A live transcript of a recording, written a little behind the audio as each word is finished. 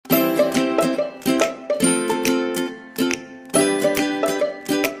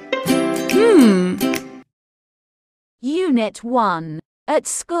Unit 1. At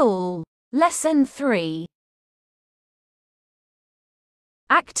School. Lesson 3.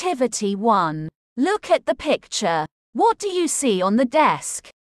 Activity 1. Look at the picture. What do you see on the desk?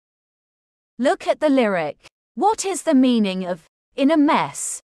 Look at the lyric. What is the meaning of in a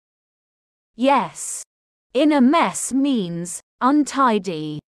mess? Yes. In a mess means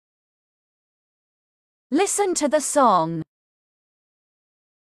untidy. Listen to the song.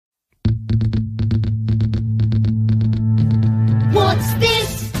 What's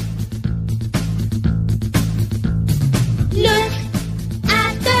this? Look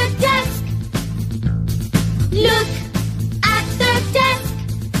at the desk. Look at the desk.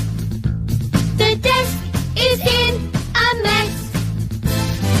 The desk is in a mess.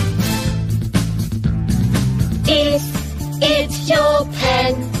 Is it your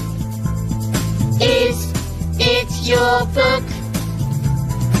pen? Is it your book?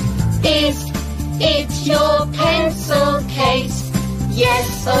 Is it your pencil case?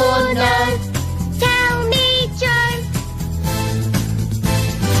 Yes or no? Tell me, Joe.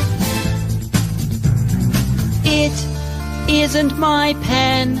 It isn't my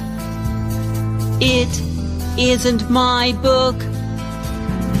pen. It isn't my book.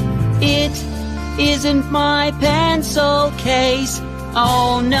 It isn't my pencil case.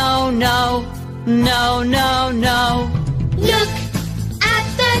 Oh no, no, no, no, no. Look at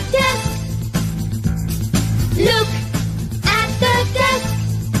the desk. Look at the desk.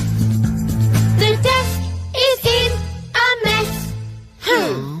 The desk is in a mess.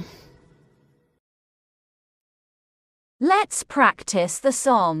 Let's practice the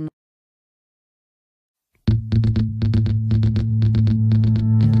song.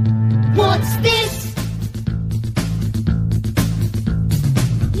 What's this?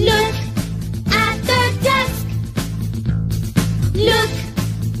 Look at the desk. Look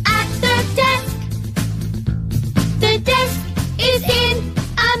at the desk. The desk is in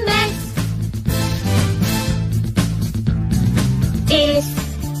a mess. Is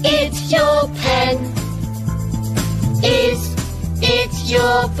it your pen? Is it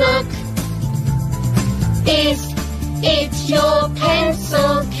your book? Is it your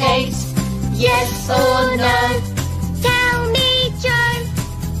pencil case? Yes or no? Tell me, Joe.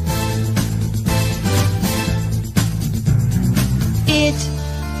 It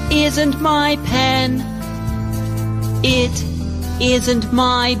isn't my pen. It isn't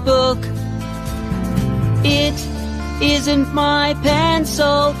my book. It isn't my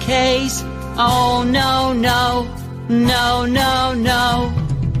pencil case. Oh no, no, no, no, no.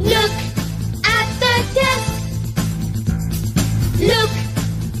 Look at the desk. Look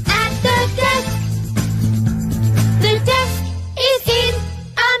at the desk. The desk is in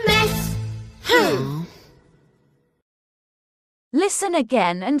a mess. Listen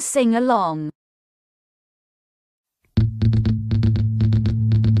again and sing along.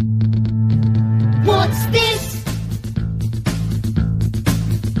 What's this?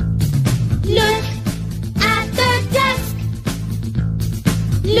 Look at the desk.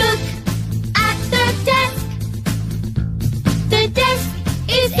 Look at the desk. The desk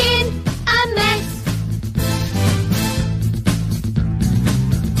is in a mess.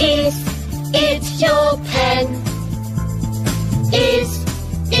 Is it your pen? Is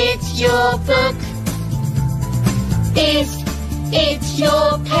it your book? Is it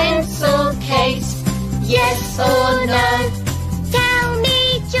your pencil case? Yes or no? Tell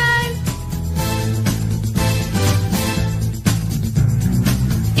me, Joe.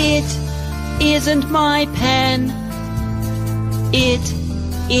 It isn't my pen. It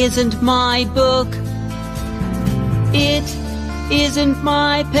isn't my book. It isn't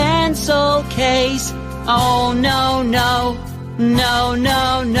my pencil case. Oh no, no, no,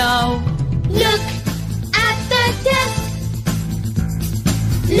 no, no. Look at the desk.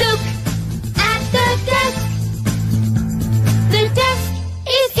 Look at the desk. The desk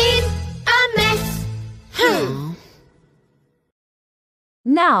is in a mess.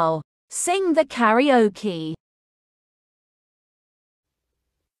 Now, sing the karaoke.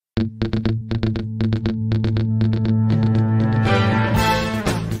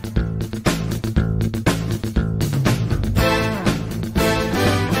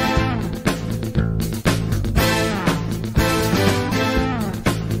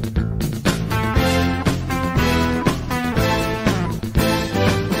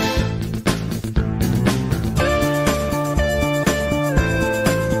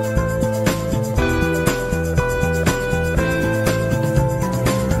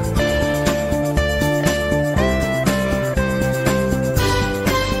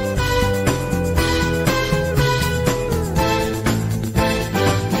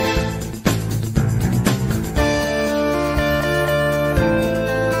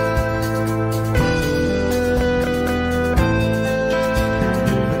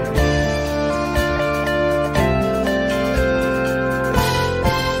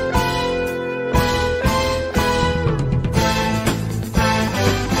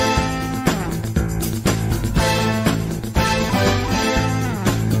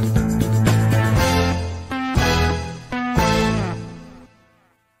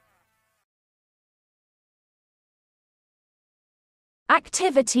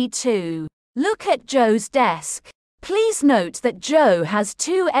 Activity 2. Look at Joe's desk. Please note that Joe has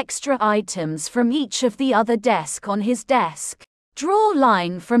 2 extra items from each of the other desk on his desk. Draw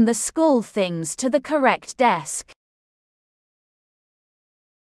line from the school things to the correct desk.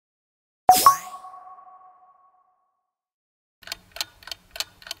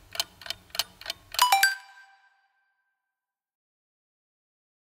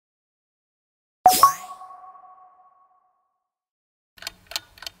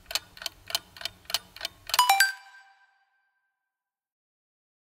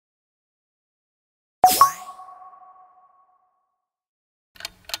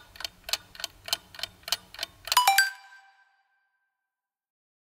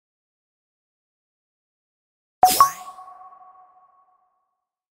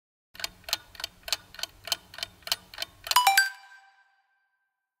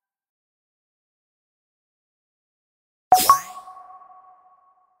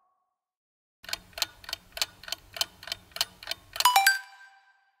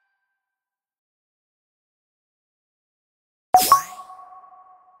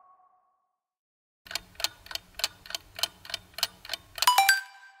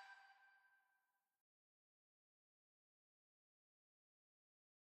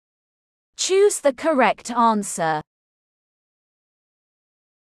 Choose the correct answer.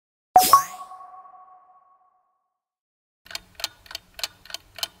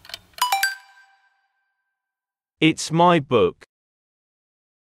 It's my book.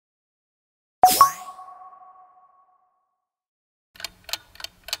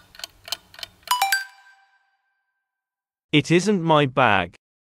 It isn't my bag.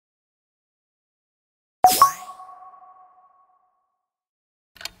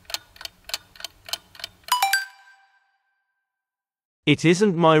 It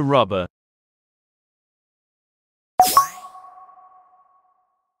isn't my rubber.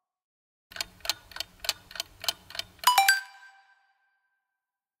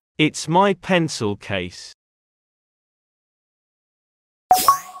 It's my pencil case.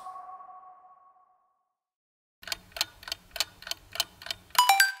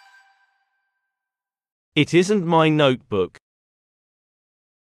 It isn't my notebook.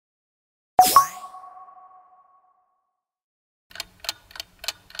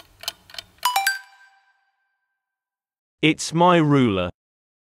 It's my ruler.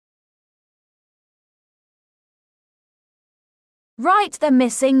 Write the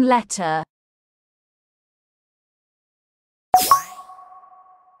missing letter.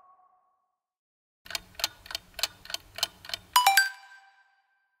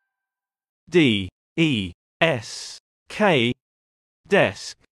 D-E-S-K.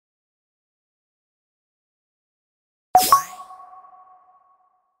 Desk.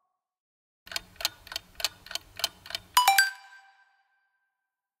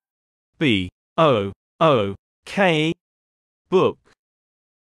 B-O-O-K. Book.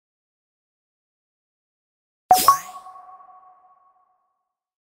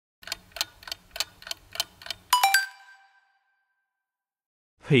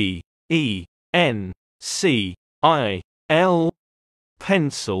 P-E-N-C-I-L.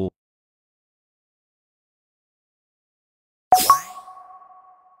 Pencil.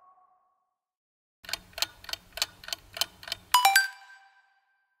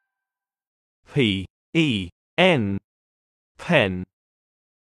 P-E-N. Pen.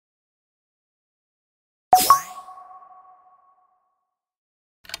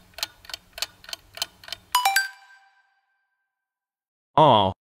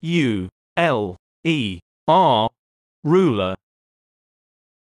 R-U-L-E-R. Ruler.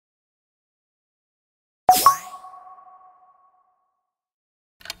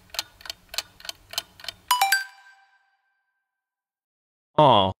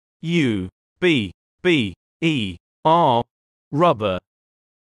 R-U-B-B-E-R. Rubber.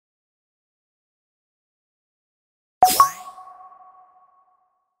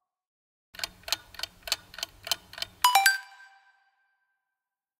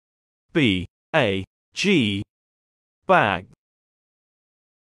 B-A-G. Bag.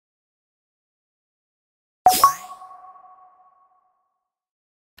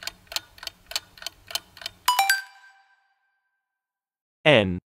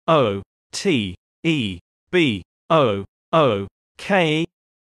 N-O-T-E-B-O-O-K.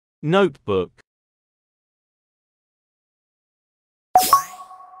 Notebook.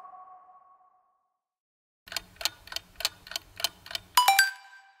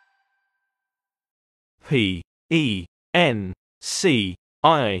 P-E-N-C-I-L-C-A-S-E.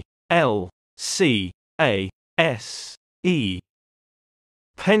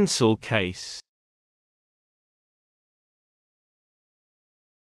 Pencil case.